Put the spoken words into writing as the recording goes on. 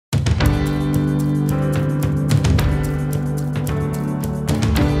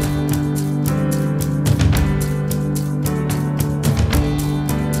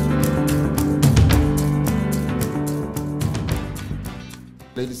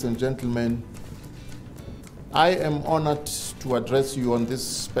ladies and gentlemen, I am honored to address you on this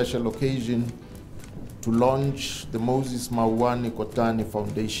special occasion to launch the Moses Mauane Kotane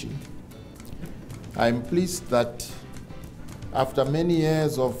Foundation. I am pleased that after many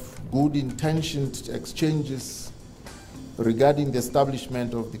years of good intentioned exchanges regarding the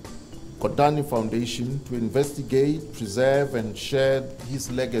establishment of the Kotane Foundation to investigate, preserve, and share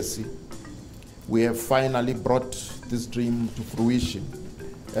his legacy, we have finally brought this dream to fruition.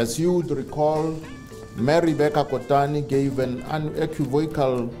 As you would recall, Mary Rebecca Kotane gave an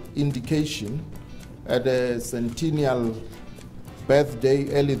unequivocal indication at a centennial birthday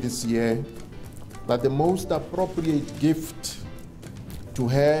early this year that the most appropriate gift to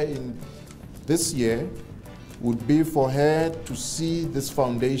her in this year would be for her to see this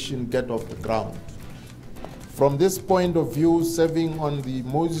foundation get off the ground. From this point of view, serving on the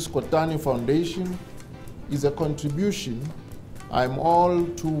Moses Kotane Foundation is a contribution I'm all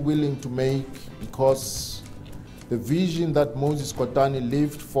too willing to make, because the vision that Moses Kotane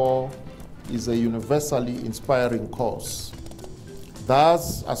lived for is a universally inspiring cause.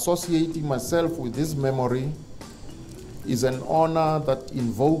 Thus, associating myself with his memory is an honor that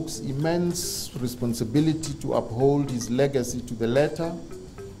invokes immense responsibility to uphold his legacy to the letter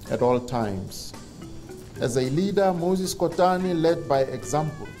at all times. As a leader, Moses Kotane led by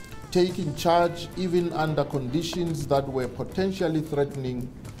example, taking charge even under conditions that were potentially threatening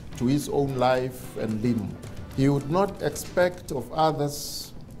to his own life and limb. He would not expect of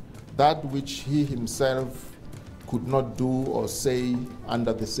others that which he himself could not do or say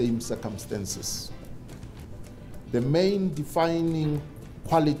under the same circumstances. The main defining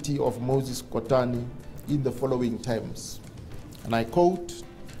quality of Moses Kotane in the following terms, and I quote,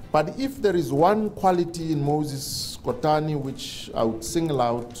 "But if there is one quality in Moses Kotane which I would single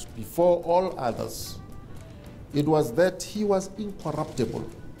out before all others, it was that he was incorruptible.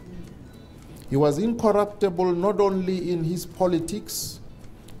 He was incorruptible not only in his politics,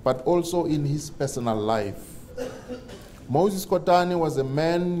 but also in his personal life. Moses Kotane was a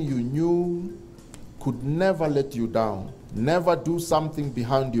man you knew could never let you down, never do something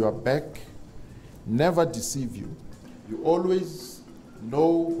behind your back, never deceive you. You always know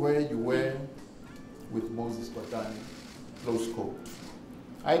where you were with Moses Kotane," close quote.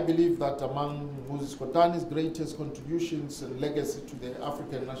 I believe that among Moses Kotane's greatest contributions and legacy to the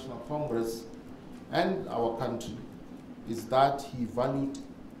African National Congress and our country is that he valued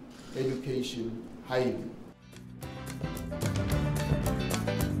education highly.